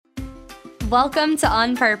Welcome to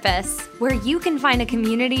On Purpose, where you can find a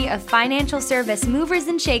community of financial service movers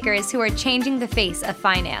and shakers who are changing the face of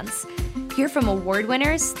finance. Hear from award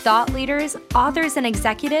winners, thought leaders, authors, and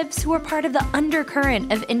executives who are part of the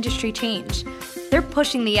undercurrent of industry change. They're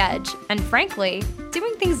pushing the edge and, frankly,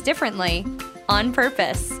 doing things differently on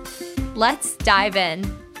purpose. Let's dive in.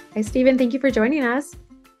 Hi, Stephen. Thank you for joining us.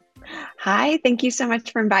 Hi, thank you so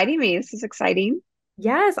much for inviting me. This is exciting.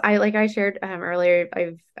 Yes, like I shared earlier,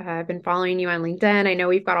 I've been following you on LinkedIn. I know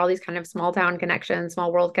we've got all these kind of small town connections,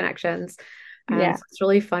 small world connections. Yeah. So it's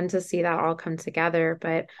really fun to see that all come together.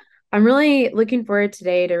 But I'm really looking forward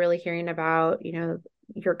today to really hearing about,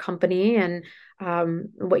 your company and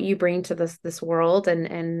what you bring to this world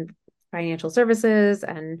and financial services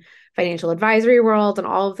and financial advisory world and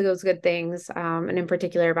all of those good things, and in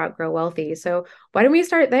particular about Grow Wellthy. So why don't we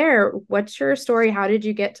start there? What's your story? How did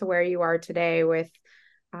you get to where you are today with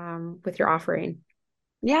your offering?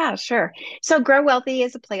 Yeah, sure. So Grow Wealthy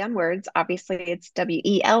is a play on words. Obviously, it's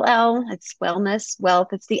WELL. It's wellness, wealth.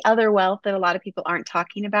 It's the other wealth that a lot of people aren't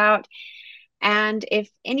talking about. And if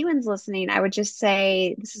anyone's listening, I would just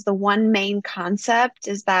say this is the one main concept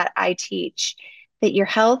is that I teach that your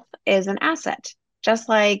health is an asset, just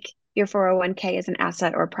like your 401k is an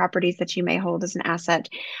asset or properties that you may hold as an asset.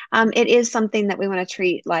 It is something that we want to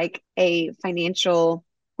treat like a financial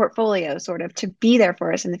portfolio, sort of, to be there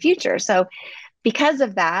for us in the future. So because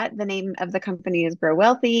of that, the name of the company is Grow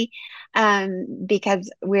Wellthy, because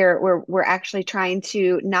we're actually trying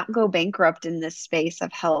to not go bankrupt in this space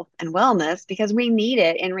of health and wellness because we need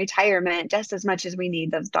it in retirement just as much as we need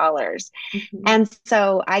those dollars. Mhm. And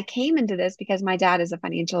so I came into this because my dad is a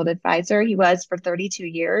financial advisor. He was for 32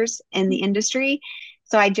 years in the industry.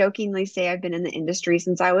 So I jokingly say I've been in the industry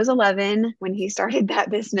since I was 11 when he started that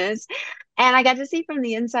business. And I got to see from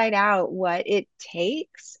the inside out what it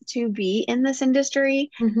takes to be in this industry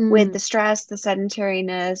with Mhm. the stress, the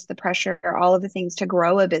sedentariness, the pressure, all of the things to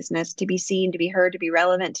grow a business, to be seen, to be heard, to be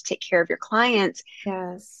relevant, to take care of your clients.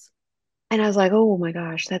 Yes. And I was like, oh my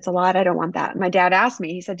gosh, that's a lot. I don't want that. My dad asked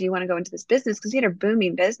me, he said, do you want to go into this business? Because he had a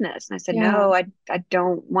booming business. And I said, Yeah. no, I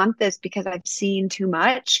don't want this because I've seen too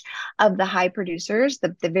much of the high producers,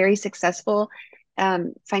 the very successful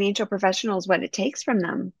financial professionals, what it takes from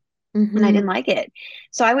them. And I Hmm. didn't like it.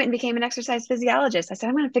 So I went and became an exercise physiologist. I said,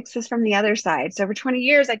 I'm going to fix this from the other side. So for 20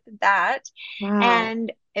 years, I did that. Wow.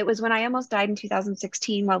 And it was when I almost died in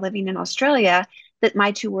 2016 while living in Australia that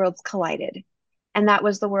my two worlds collided. And that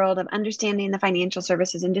was the world of understanding the financial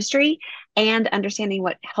services industry and understanding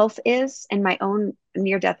what health is, and my own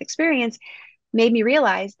near death experience made me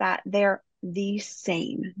realize that they're the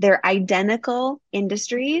same. They're identical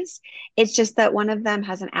industries. It's just that one of them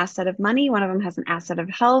has an asset of money, one of them has an asset of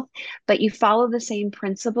health, but you follow the same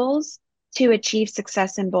principles to achieve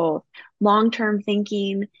success in both. Long-term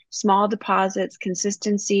thinking, small deposits,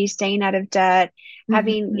 consistency, staying out of debt,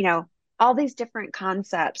 having, Hmm. all these different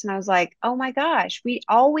concepts. And I was like, oh my gosh, we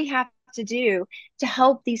have to do to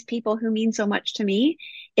help these people who mean so much to me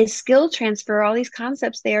is skill transfer all these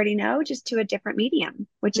concepts they already know just to a different medium,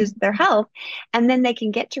 which is their health. And then they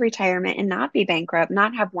can get to retirement and not be bankrupt,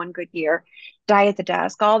 not have one good year, die at the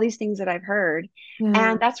desk, all these things that I've heard.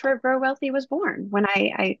 Yeah. And that's where Grow Wealthy was born when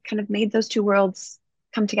I kind of made those two worlds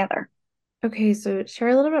come together. Okay, so share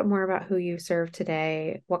a little bit more about who you serve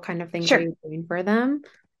today. What kind of things are Sure. you doing for them?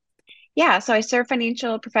 Yeah, so I serve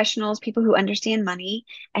financial professionals, people who understand money.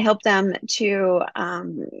 I help them to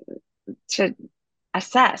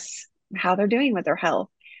assess how they're doing with their health,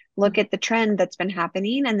 look at the trend that's been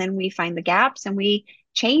happening, and then we find the gaps and we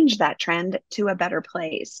change that trend to a better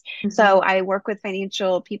place. Hmm. So I work with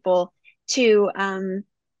financial people to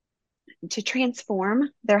transform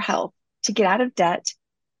their health, to get out of debt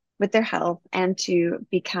with their health, and to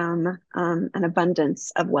become an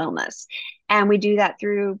abundance of wellness. And we do that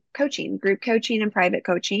through coaching, group coaching and private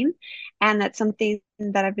coaching. And that's something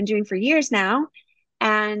that I've been doing for years now.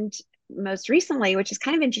 And most recently, which is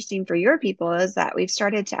kind of interesting for your people, is that we've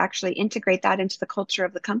started to actually integrate that into the culture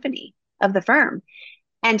of the company, of the firm,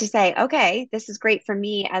 and to say, okay, this is great for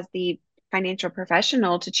me as the financial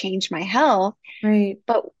professional to change my health, Right.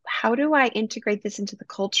 but how do I integrate this into the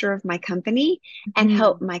culture of my company and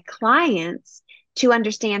help Mhm. my clients to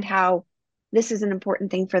understand how this is an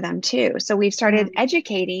important thing for them too? So we've Yeah. started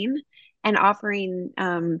educating and offering,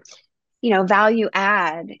 value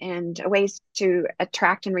add and ways to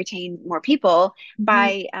attract and retain more people Mhm.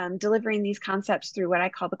 by delivering these concepts through what I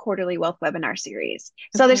call the quarterly wealth webinar series.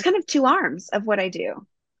 So there's Okay. kind of two arms of what I do.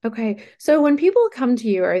 Okay. So when people come to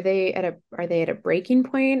you, are they at a breaking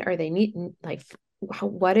point? Are they need like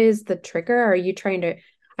what is the trigger? Are you trying to,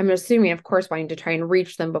 I'm assuming, of course, wanting to try and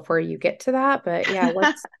reach them before you get to that, but yeah,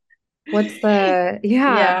 what's What's the,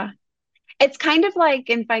 yeah. Yeah. It's kind of like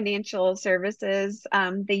in financial services,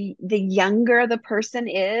 the younger the person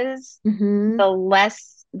is, Mm-hmm. the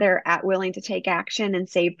less they're willing to take action and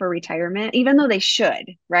save for retirement, even though they should,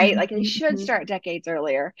 right? Like they should Mm-hmm. start decades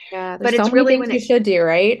earlier. Yeah, But there's so it's many really things when you it, should do,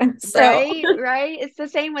 right? So, right, right. It's the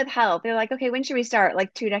same with health. They're like, okay, when should we start?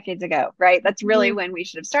 Like 2 decades ago, right? That's really Mhm. when we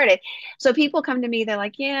should have started. So people come to me, they're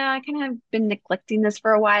like, yeah, I kind of have been neglecting this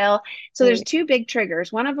for a while. So there's Right, two big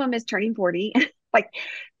triggers. One of them is turning 40. Like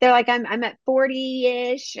they're like, I'm at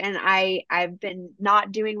 40-ish and I've been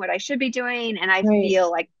not doing what I should be doing. And I right,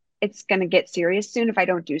 feel like it's gonna get serious soon if I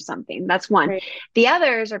don't do something. That's one. right. The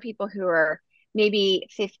others are people who are maybe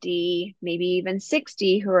 50, maybe even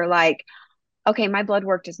 60, who are like, okay, my blood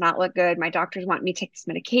work does not look good. My doctors want me to take this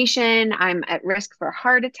medication. I'm at risk for a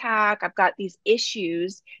heart attack. I've got these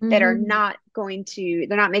issues that are Mm-hmm.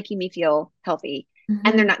 they're not making me feel healthy.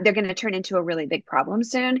 And Mm-hmm. they're going to turn into a really big problem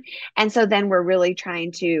soon. And so then we're really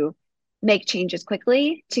trying to make changes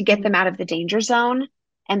quickly to get Right, them out of the danger zone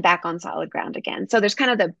and back on solid ground again. So there's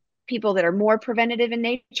kind of the people that are more preventative in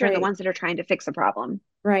nature and the right, ones that are trying to fix a problem.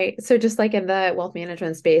 right. So just like in the wealth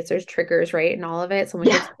management space, there's triggers, right? And all of it. Someone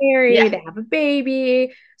Yeah. gets married, Yeah. they have a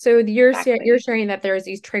baby. So you're Exactly. sharing that there's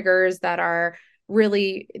these triggers that are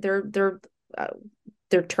really uh,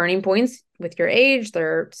 they're turning points with your age.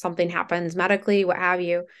 There something happens medically, what have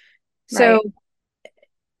you. So Right.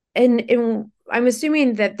 and I'm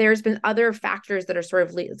assuming that there's been other factors that are sort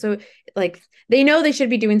of so like they know they should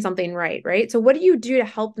be doing something right, right? So what do you do to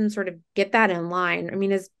help them sort of get that in line? I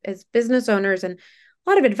mean, as business owners and a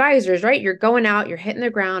lot of advisors, right? You're going out, you're hitting the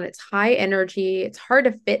ground, it's high energy, it's hard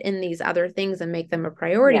to fit in these other things and make them a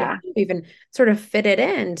priority. How Yeah. do you even sort of fit it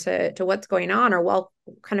in to what's going on or well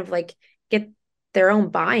kind of like get their own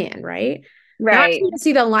buy-in, right? Now I Right. can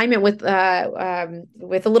see the alignment with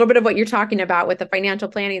a little bit of what you're talking about with the financial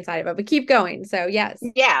planning side of it, but keep going. So yes.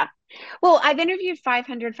 Yeah. Well, I've interviewed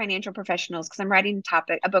 500 financial professionals because I'm writing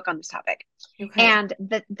a book on this topic. Okay. And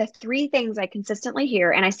the three things I consistently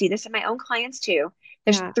hear, and I see this in my own clients too,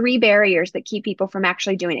 there's Yeah. three barriers that keep people from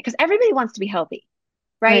actually doing it because everybody wants to be healthy,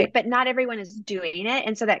 right? Right. But not everyone is doing it.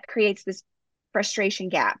 And so that creates this frustration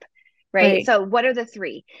gap, right? Right. So what are the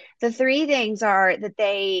three? The three things are that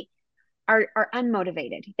they are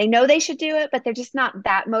unmotivated. They know they should do it, but they're just not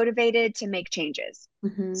that motivated to make changes.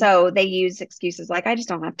 Hmm. So they use excuses like, I just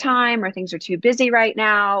don't have time, or things are too busy right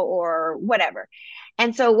now, or whatever.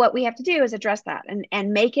 And so what we have to do is address that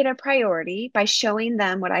and make it a priority by showing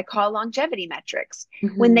them what I call longevity metrics.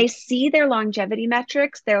 When Hmm. they see their longevity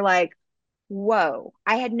metrics, they're like, whoa,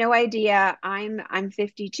 I had no idea I'm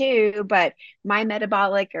 52, but my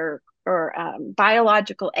metabolic or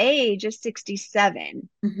biological age is 67.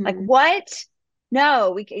 Like Hmm. what?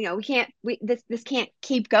 No, we can't this can't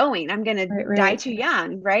keep going. I'm going to Right. die Right. too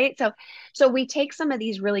young, right? So we take some of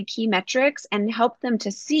these really key metrics and help them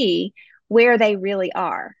to see where they really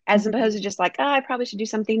are, as Hmm. opposed to just like, oh, I probably should do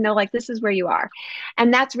something. No, like this is where you are.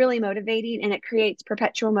 And that's really motivating and it creates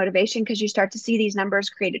perpetual motivation because you start to see these numbers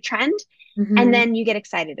create a trend and Hmm. then you get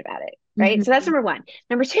excited about it, right? So that's Hmm. number one.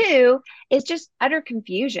 Number two is just utter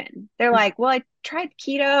confusion. They're like, well, I tried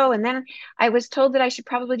keto and then I was told that I should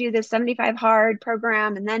probably do this 75 hard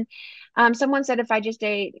program. And then someone said if I just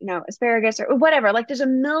ate, asparagus or whatever, like there's a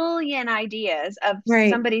million ideas of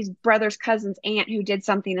Right. somebody's brother's cousin's aunt who did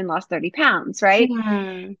something and lost 30 pounds, right?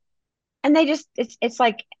 Yeah. And they just it's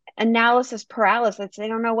like analysis paralysis. They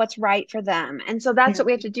don't know what's right for them. And so that's Yeah. what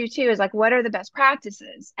we have to do too, is like, what are the best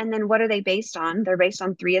practices, and then what are they based on? They're based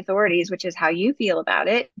on three authorities, which is how you feel about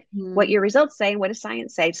it, what Hmm. your results say, and what does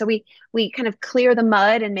science say. So we kind of clear the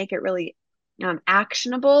mud and make it really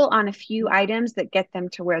actionable on a few items that get them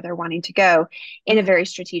to where they're wanting to go in a Okay. very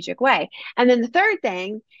strategic way. And then the third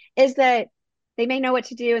thing is that they may know what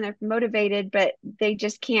to do and they're motivated, but they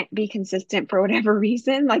just can't be consistent for whatever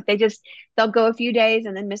reason. Like they'll go a few days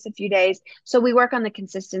and then miss a few days. So we work on the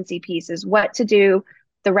consistency pieces, what to do,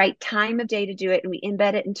 the right time of day to do it. And we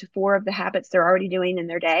embed it into four of the habits they're already doing in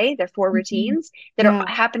their day. They're four Hmm. routines that are Yeah.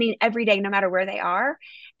 happening every day, no matter where they are.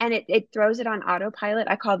 And it throws it on autopilot.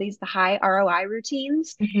 I call these the high ROI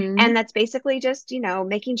routines. Hmm. And that's basically just,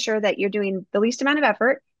 making sure that you're doing the least amount of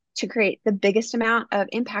effort to create the biggest amount of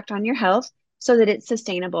impact on your health so that it's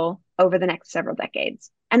sustainable over the next several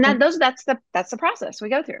decades. And that's the process we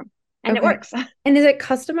go through. And it Okay. works. And is it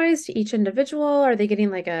customized to each individual? Are they getting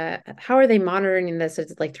like how are they monitoring this?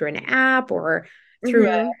 Is it like through an app or through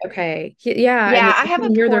Hmm. okay. Yeah. And Yeah, I have a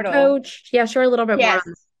you're their portal. coach. Yeah, share a little bit more Yes.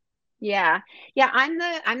 on Yeah. Yeah, I'm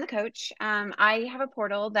the coach. I have a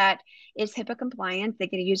portal that is HIPAA compliant. They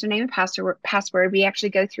get a username and password. We actually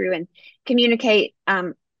go through and communicate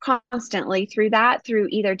constantly through that, through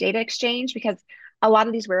either data exchange, because a lot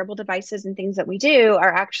of these wearable devices and things that we do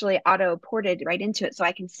are actually auto ported right into it. So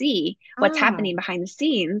I can see what's Ah, happening behind the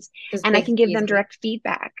scenes, just and I makes can it give them easy. direct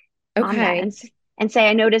feedback on that, Okay. and say,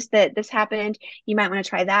 I noticed that this happened. You might want to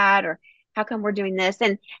try that, or how come we're doing this?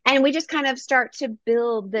 And we just kind of start to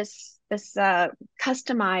build this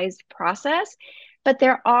customized process. But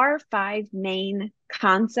there are five main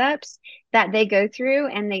concepts that they go through,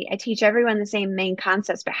 and I teach everyone the same main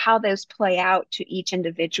concepts, but how those play out to each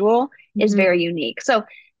individual is Mm-hmm. very unique. So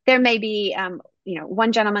there may be,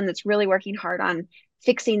 one gentleman that's really working hard on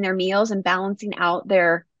fixing their meals and balancing out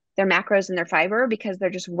their macros and their fiber, because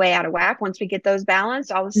they're just way out of whack. Once we get those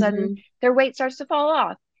balanced, all of a sudden Mm-hmm. their weight starts to fall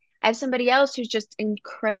off. I have somebody else who's just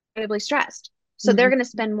incredibly stressed. So they're Mm-hmm. going to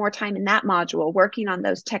spend more time in that module working on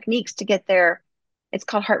those techniques to get their, it's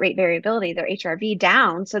called heart rate variability, their HRV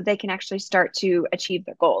down, so they can actually start to achieve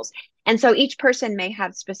their goals. And so each person may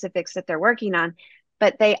have specifics that they're working on,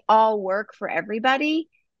 but they all work for everybody,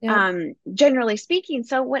 Yep. generally speaking.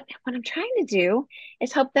 So what I'm trying to do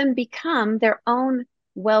is help them become their own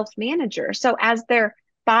wealth manager. So as their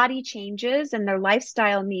body changes and their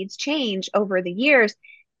lifestyle needs change over the years,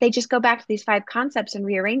 they just go back to these five concepts and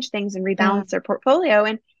rearrange things and Yeah. rebalance their portfolio,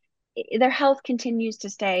 and their health continues to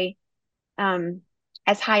stay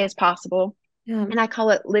as high as possible. Yeah. And I call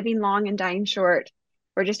it living long and dying short.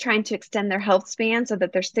 We're just trying to extend their health span so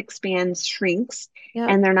that their sick span shrinks, Yep.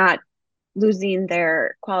 and they're not losing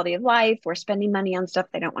their quality of life or spending money on stuff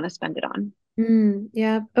they don't want to spend it on.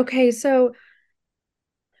 Yeah. Okay. So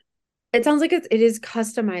it sounds like it is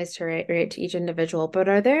customized to right to each individual, but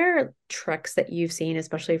are there tricks that you've seen,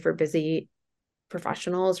 especially for busy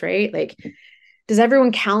professionals, right? Like, does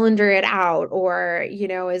everyone calendar it out? Or,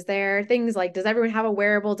 is there things like, does everyone have a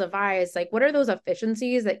wearable device? Like, what are those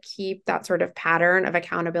efficiencies that keep that sort of pattern of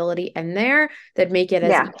accountability in there that make it as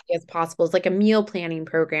Yeah. easy as possible? It's like a meal planning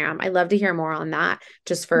program. I'd love to hear more on that,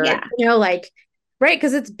 just for, Yeah. like, right,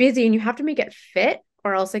 because it's busy and you have to make it fit,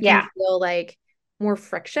 or else it can Yeah. feel like more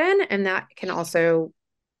friction. And that can also,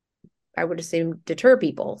 I would assume, deter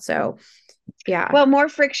people. So, yeah. Well, more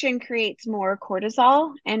friction creates more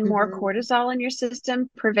cortisol, and more Mhm. cortisol in your system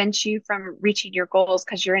prevents you from reaching your goals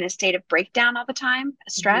because you're in a state of breakdown all the time, Mhm.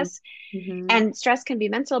 stress. Mhm. And stress can be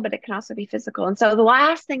mental, but it can also be physical. And so the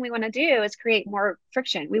last thing we want to do is create more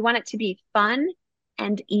friction. We want it to be fun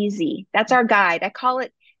and easy. That's our guide. I call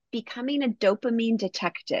it becoming a dopamine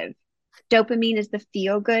detective. Dopamine is the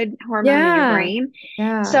feel good hormone in your Yeah. brain.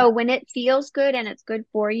 Yeah. So when it feels good and it's good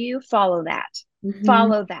for you, follow that. Mhm.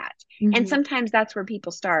 Follow that. And Mhm. sometimes that's where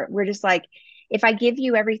people start. We're just like, if I give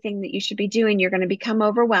you everything that you should be doing, you're going to become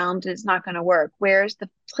overwhelmed and it's not going to work. Where's the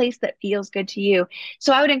place that feels good to you?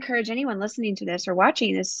 So I would encourage anyone listening to this or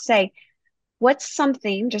watching this to say, what's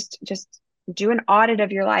something, just do an audit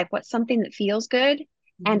of your life. What's something that feels good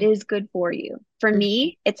and Mhm. is good for you? For Mhm.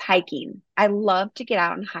 me, it's hiking. I love to get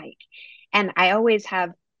out and hike. And I always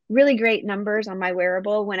have really great numbers on my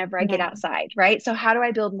wearable whenever I get Yeah. outside, right? So how do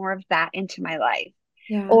I build more of that into my life?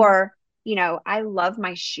 Yeah. Or, I love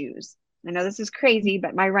my shoes. I know this is crazy,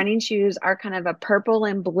 but my running shoes are kind of a purple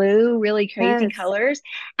and blue, really crazy Yes. colors.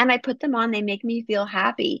 And I put them on, they make me feel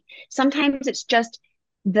happy. Sometimes it's just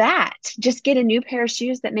get a new pair of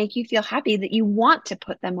shoes that make you feel happy, that you want to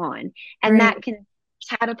put them on. And that Right. can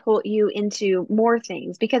catapult you into more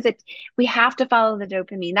things, because we have to follow the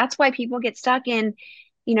dopamine. That's why people get stuck in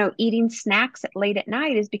eating snacks late at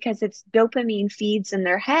night, is because it's dopamine feeds in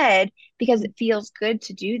their head, because it feels good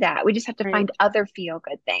to do that. We just have to Right. find other feel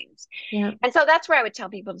good things. Yeah. And so that's where I would tell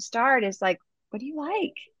people to start, is like, what do you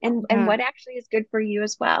like? And Yeah. what actually is good for you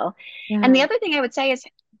as well. And the Yeah. other thing I would say is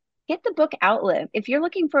get the book Outlive. If you're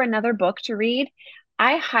looking for another book to read,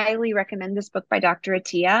 I highly recommend this book by Dr.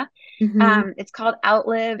 Attia. Mhm. It's called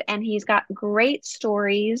Outlive, and he's got great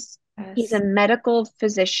stories. He's a Yes. medical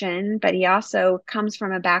physician, but he also comes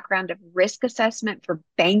from a background of risk assessment for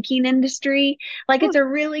banking industry. Like, Oh, it's a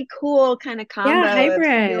really cool kind of yeah, combo of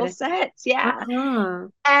skill hybrid. sets. Yeah. Uh-huh.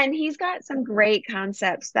 And he's got some great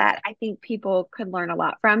concepts that I think people could learn a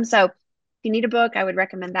lot from. So if you need a book, I would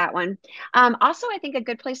recommend that one. Also, I think a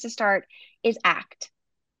good place to start is ACT.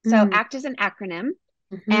 So Mm. ACT is an acronym,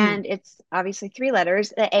 Mhm. and it's obviously three letters.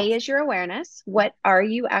 The A Yes. is your awareness. What are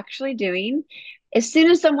you actually doing? As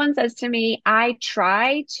soon as someone says to me, I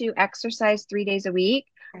try to exercise 3 days a week,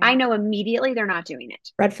 I Right. know immediately they're not doing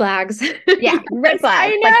it. Red flags. Yeah, red Yes, I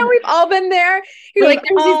flag. Like, know. We've all been there. You're we've like,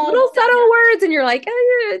 there's these all little done subtle that. words, and you're like,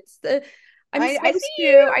 it's I'm I see supposed to.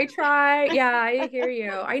 you. I try. Yeah, I hear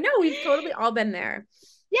you. I know. We've totally all been there.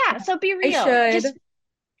 Yeah, so be I real. should.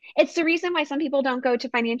 It's the reason why some people don't go to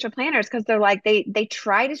financial planners, because they're like they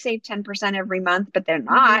try to save 10% every month, but they're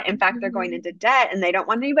not. In fact, they're going Mhm. into debt and they don't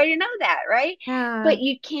want anybody to know that, right? Yeah. But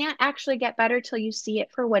you can't actually get better till you see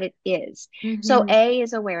it for what it is. So Hmm. A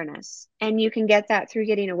is awareness. And you can get that through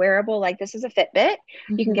getting a wearable, like this is a Fitbit.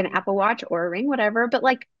 You can get an Hmm. Apple Watch or a ring, whatever. But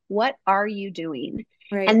like, what are you doing?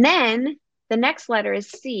 Right. And then the next letter is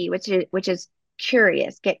C, which is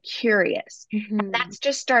curious. Get curious. Hmm. That's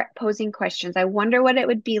just start posing questions. I wonder what it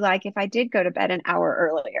would be like if I did go to bed an hour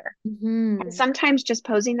earlier. And Hmm. sometimes just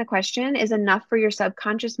posing the question is enough for your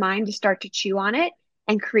subconscious mind to start to chew on it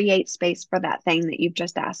and create space for that thing that you've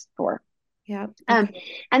just asked for. Yeah. Um, Okay.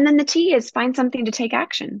 and then the T is find something to take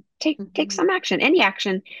action. Take Hmm. some action. Any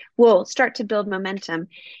action will start to build momentum.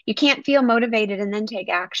 You can't feel motivated and then take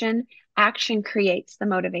action. Action creates the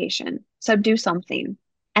motivation. So do something,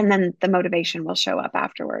 and then the motivation will show up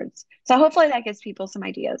afterwards. So hopefully that gives people some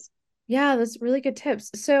ideas. Yeah, that's really good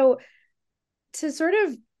tips. So to sort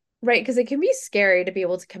of right, because it can be scary to be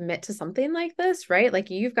able to commit to something like this, right?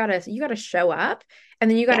 Like you got to show up and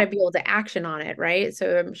then you got Yeah, to be able to action on it, right?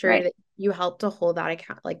 So I'm sure right. that you help to hold that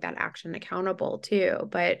account, like that action accountable too.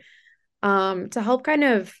 But to help kind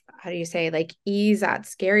of, how do you say, like ease that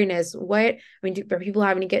scariness, are people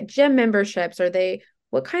having to get gym memberships? Are they,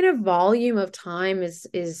 what kind of volume of time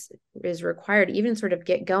is required to even sort of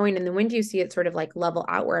get going? And then when do you see it sort of like level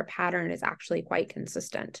out where a pattern is actually quite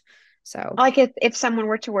consistent? So Like if someone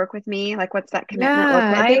were to work with me, like what's that commitment look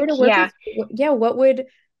yeah, if they were like? to work Yeah. with, yeah,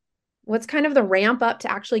 what's kind of the ramp up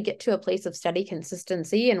to actually get to a place of steady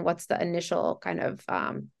consistency, and what's the initial kind of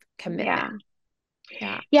commitment? Yeah.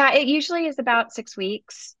 Yeah. Yeah, it usually is about 6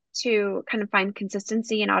 weeks to kind of find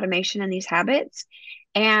consistency and automation in these habits.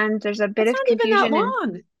 And there's a bit That's of not even that confusion, and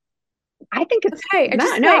long. I think it's Okay, I no,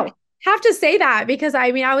 just like no, have to say that because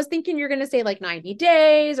I mean I was thinking you're gonna say like 90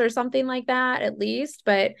 days or something like that at least,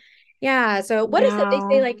 but yeah. So what is it? They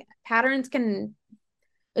say no. like patterns can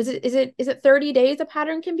is it 30 days a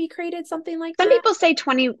pattern can be created, something like Some that? people say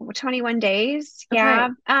 21 days. Yeah.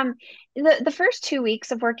 Okay. The first 2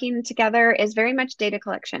 weeks of working together is very much data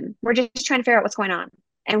collection. We're just trying to figure out what's going on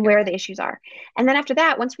and where Okay. the issues are. And then after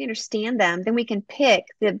that, once we understand them, then we can pick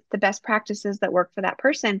the best practices that work for that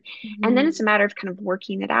person. And then it's a Mhm. matter of kind of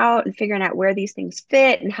working it out and figuring out where these things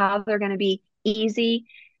fit and how they're going to be easy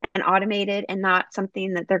and automated and not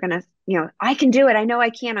something that they're going to, I can do it. I know I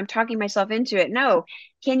can. I'm talking myself into it. No,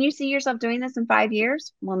 can you see yourself doing this in 5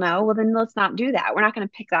 years? Well, no. Well, then let's not do that. We're not going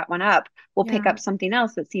to pick that one up. We'll pick Yeah. up something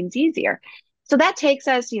else that seems easier. So that takes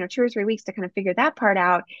us, 2 or 3 weeks to kind of figure that part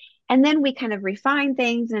out. And then we kind of refine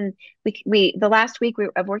things. And the last week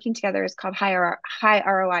of working together is called high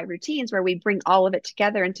ROI routines, where we bring all of it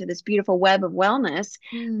together into this beautiful web of wellness,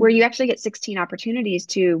 where Mm. you actually get 16 opportunities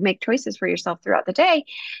to make choices for yourself throughout the day.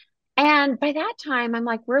 And by that time, I'm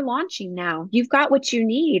like, we're launching now. You've got what you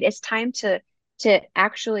need. It's time to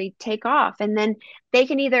actually take off. And then they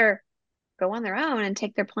can either go on their own and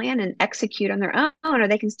take their plan and execute on their own, or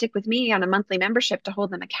they can stick with me on a monthly membership to hold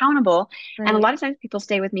them accountable. And a Right. lot of times people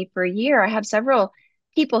stay with me for a year. I have several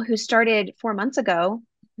people who started 4 months ago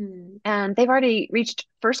Mm. and they've already reached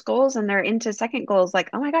first goals and they're into second goals. Like,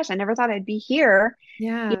 oh my gosh, I never thought I'd be here.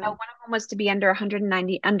 Yeah. One of them was to be under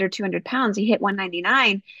 190, under 200 pounds. He hit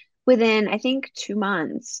 199 within, I think, 2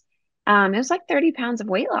 months. It was like 30 pounds of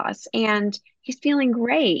weight loss, and he's feeling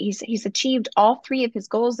great. He's achieved all three of his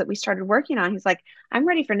goals that we started working on. He's like, I'm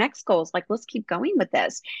ready for next goals. Like, let's keep going with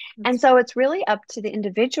this. And That's so it's really up to the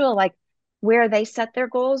individual, like where they set their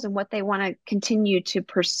goals and what they want to continue to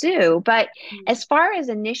pursue. But mm. as far as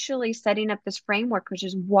initially setting up this framework, which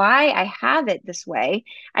is why I have it this way,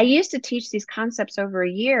 I used to teach these concepts over a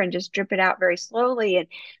year and just drip it out very slowly and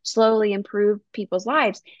slowly improve people's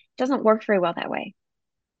lives. It doesn't work very well that way.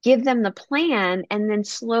 Give them the plan and then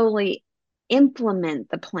slowly implement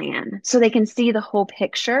the plan so they can see the whole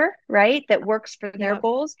picture, right? That works for their Yep.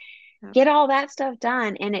 goals. Yep. Get all that stuff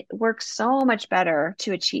done, and it works so much better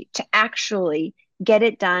to actually get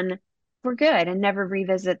it done for good and never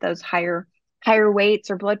revisit those higher weights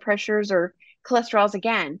or blood pressures or cholesterols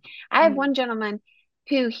again. I have Yeah. one gentleman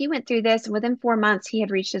who he went through this, and within 4 months he had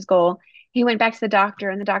reached his goal. He went back to the doctor,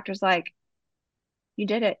 and the doctor's like, you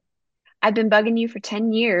did it. I've been bugging you for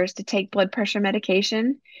 10 years to take blood pressure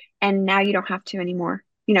medication, and now you don't have to anymore.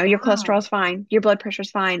 Your Wow. cholesterol's fine, your blood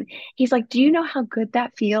pressure's fine. He's like, do you know how good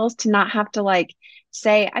that feels to not have to like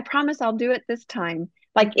say, I promise I'll do it this time?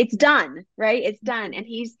 Like it's Mhm. done, right? It's done. And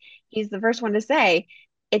he's the first one to say,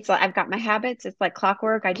 it's like I've got my habits, it's like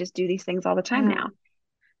clockwork. I just do these things all the time Yeah. now.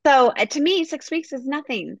 So to me, 6 weeks is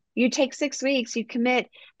nothing. You take 6 weeks, you commit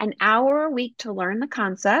an hour a week to learn the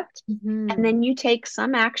concept, and Mhm. then you take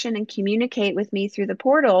some action and communicate with me through the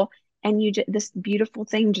portal, and this beautiful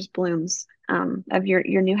thing just blooms of your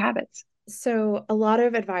new habits. So a lot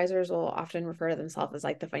of advisors will often refer to themselves as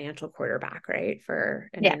like the financial quarterback, right, for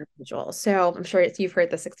an Yeah. individual. So I'm sure you've heard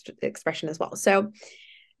this expression as well. So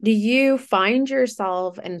do you find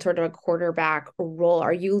yourself in sort of a quarterback role?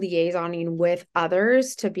 Are you liaisoning with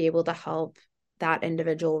others to be able to help that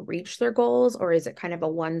individual reach their goals, or is it kind of a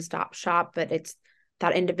one-stop shop, but it's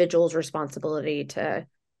that individual's responsibility to,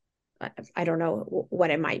 I don't know what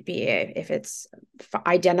it might be, if it's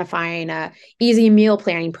identifying a easy meal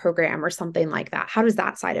planning program or something like that. How does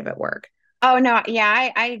that side of it work? Oh no, yeah,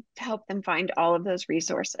 I help them find all of those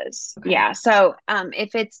resources. Okay. Yeah. So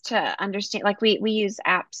if it's to understand, like we use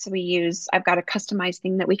apps, I've got a customized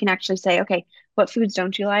thing that we can actually say, okay, what foods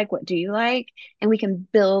don't you like? What do you like? And we can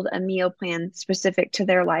build a meal plan specific to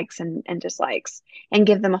their likes and dislikes and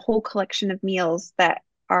give them a whole collection of meals that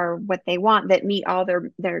are what they want, that meet all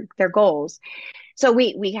their goals. So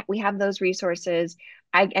we have those resources.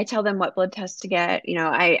 I tell them what blood tests to get.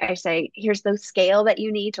 I say, here's the scale that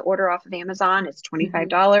you need to order off of Amazon. It's Mhm.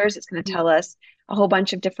 $25. It's going to tell us a whole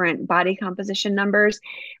bunch of different body composition numbers.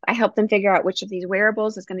 I help them figure out which of these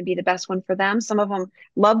wearables is going to be the best one for them. Some of them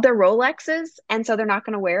love their Rolexes, and so they're not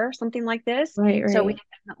going to wear something like this. Right, So we right.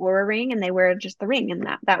 give them the Aura ring, and they wear just the ring, and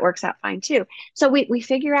that works out fine too. So we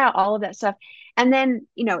figure out all of that stuff. And then,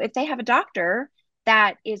 if they have a doctor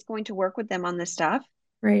that is going to work with them on this stuff,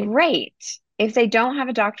 Right. great. If they don't have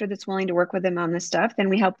a doctor that's willing to work with them on this stuff, then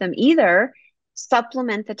we help them either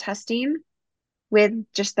supplement the testing with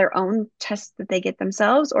just their own tests that they get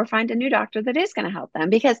themselves, or find a new doctor that is going to help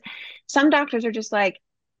them. Because some doctors are just like,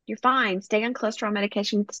 you're fine, stay on cholesterol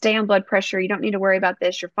medication, stay on blood pressure, you don't need to worry about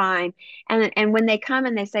this, you're fine. And when they come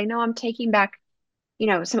and they say, no, I'm taking back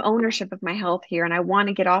some ownership of my health here, and I want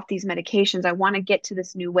to get off these medications, I want to get to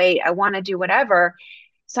this new weight, I want to do whatever,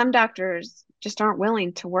 some doctors just aren't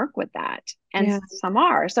willing to work with that, and Yeah. some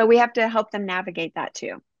are. So we have to help them navigate that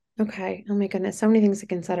too. Okay. Oh my goodness, so many things to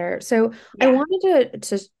consider. So I Yeah. wanted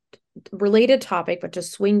to related topic, but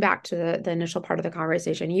just swing back to the initial part of the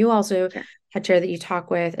conversation. You also Sure. had shared that you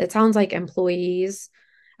talk with, it sounds like employees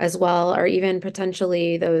as well, or even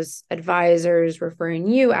potentially those advisors referring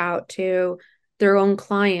you out to their own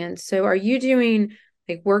clients. So are you doing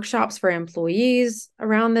like workshops for employees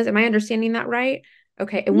around this? Am I understanding that right?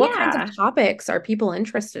 Okay. And what kinds of Yeah. topics are people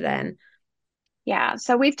interested in? Yeah.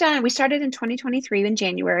 So we started in 2023 in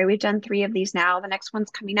January. We've done three of these now. The next one's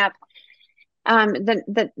coming up.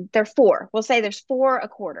 They're four. We'll say there's four a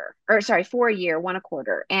quarter, or sorry, four a year, one a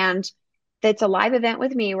quarter. And it's a live event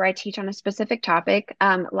with me where I teach on a specific topic.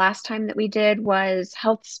 Last time that we did was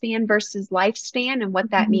health span versus lifespan and what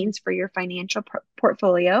that Mhm. means for your financial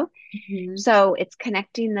portfolio. Mhm. So it's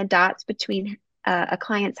connecting the dots between a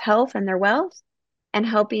client's health and their wealth, and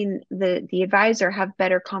helping the advisor have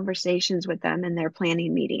better conversations with them in their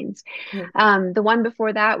planning meetings. Right. The one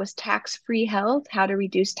before that was tax-free health, how to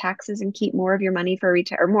reduce taxes and keep more of your money for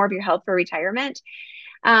retire, or more of your health for retirement.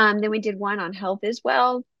 Then we did one on health as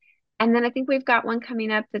well. And then I think we've got one coming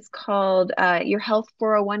up that's called your health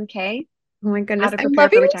 401k, Oh my how goodness. to I'm prepare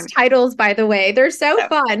loving for these retirement. titles, by the way. They're so So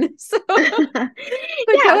fun. So, but yeah, go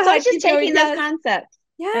so ahead, it's just keep going. taking those Yes. concepts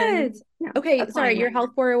and Yes. Okay. Sorry, applying your them. health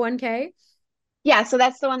 401k. Yeah, so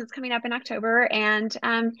that's the one that's coming up in October. And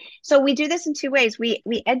so we do this in two ways. We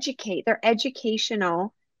educate, they're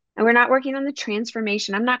educational, and we're not working on the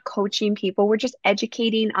transformation. I'm not coaching people. We're just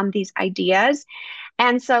educating on these ideas.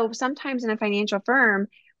 And so sometimes in a financial firm,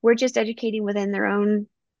 we're just educating within their own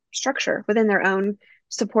structure, within their own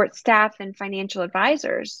support staff and financial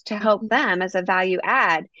advisors to help Mhm. them as a value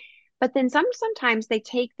add. But then sometimes they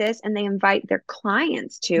take this and they invite their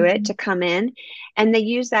clients to it Mhm. to come in, and they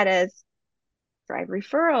use that as drive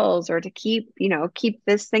referrals, or to keep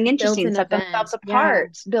this thing Built interesting, an set themselves event. Yeah.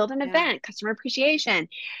 apart, build an Yeah. event, customer appreciation.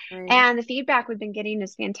 Right. And the feedback we've been getting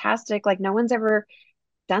is fantastic. Like, no one's ever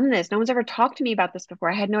done this, no one's ever talked to me about this before,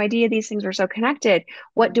 I had no idea these things were so connected,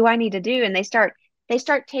 what Yeah. do I need to do? And they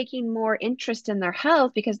start taking more interest in their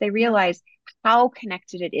health because they Yeah. realize how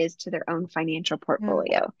connected it is to their own financial Yeah.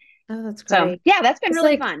 portfolio. Oh, that's So great. yeah, that's been It's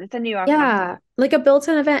really like, fun. It's a new opportunity. yeah, like a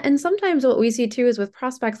built-in event. And sometimes what we see too is with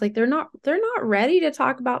prospects, like they're not ready to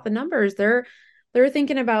talk about the numbers. They're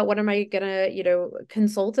thinking about what am I gonna,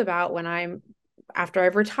 consult about when I'm after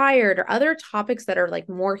I've retired, or other topics that are like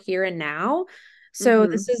more here and now. So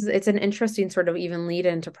Hmm. it's an interesting sort of even lead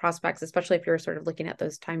into prospects, especially if you're sort of looking at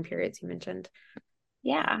those time periods you mentioned.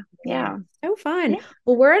 Yeah. So fun. Yeah.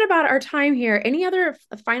 Well, we're at about our time here. Any other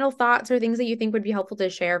final thoughts or things that you think would be helpful to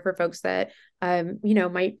share for folks that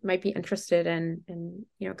might be interested in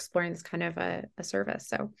exploring this kind of a service?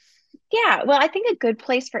 So Yeah. Well, I think a good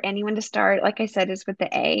place for anyone to start, like I said, is with the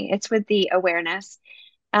A. It's with the awareness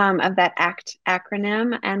of that ACT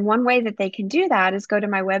acronym. And one way that they can do that is go to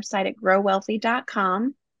my website at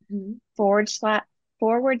growwellthy.com Mhm.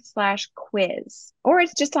 // quiz, or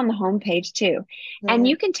it's just on the homepage too. And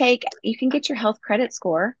Yeah. you can get your health credit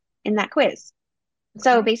score in that quiz.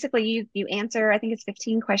 So Okay. basically you answer, I think it's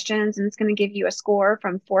 15 questions, and it's going to give you a score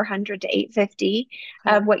from 400 to 850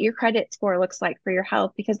 Okay. of what your credit score looks like for your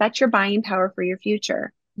health, because that's your buying power for your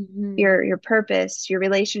future. Mhm. Your purpose, your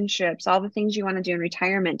relationships, all the things you want to do in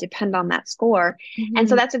retirement depend on that score. And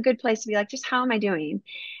so Mhm. that's a good place to be like, just how am I doing?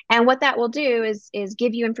 And what that will do is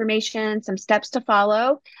give you information, some steps to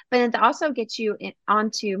follow, but it also gets you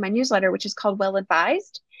onto my newsletter, which is called Well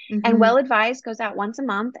Advised. And Mhm. Well Advised goes out once a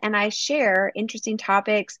month, and I share interesting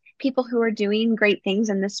topics, people who are doing great things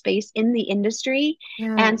in this space in the industry,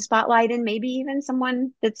 Yeah. and spotlight, and maybe even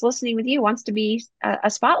someone that's listening with you wants to be a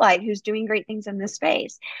spotlight who's doing great things in this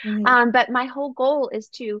space. Right. But my whole goal is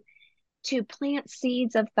to plant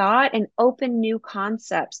seeds of thought and open new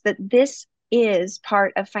concepts, that this is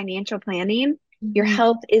part of financial planning. Your Mhm.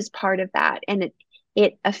 health is part of that, and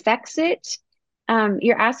it affects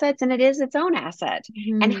your assets, and it is its own asset.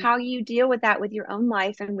 And Mhm. how you deal with that with your own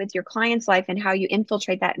life and with your client's life, and how you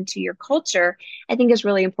infiltrate that into your culture, I think is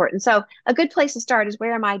really important. So a good place to start is,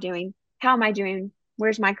 where am I doing? How am I doing?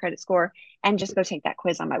 Where's my credit score? And just go take that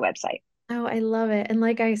quiz on my website. Oh, I love it. And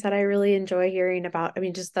like I said, I really enjoy hearing about,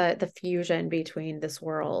 just the fusion between this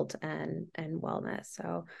world and wellness.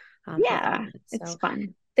 So health and Yeah, wellness. it's So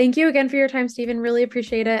fun. thank you again for your time, Stephen. Really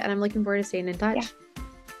appreciate it. And I'm looking forward to staying in Yeah. touch.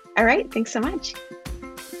 All right. Thanks so much.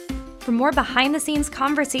 For more behind the scenes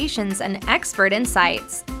conversations and expert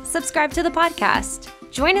insights, subscribe to the podcast.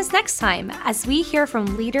 Join us next time as we hear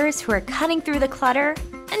from leaders who are cutting through the clutter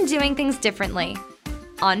and doing things differently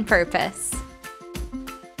on purpose.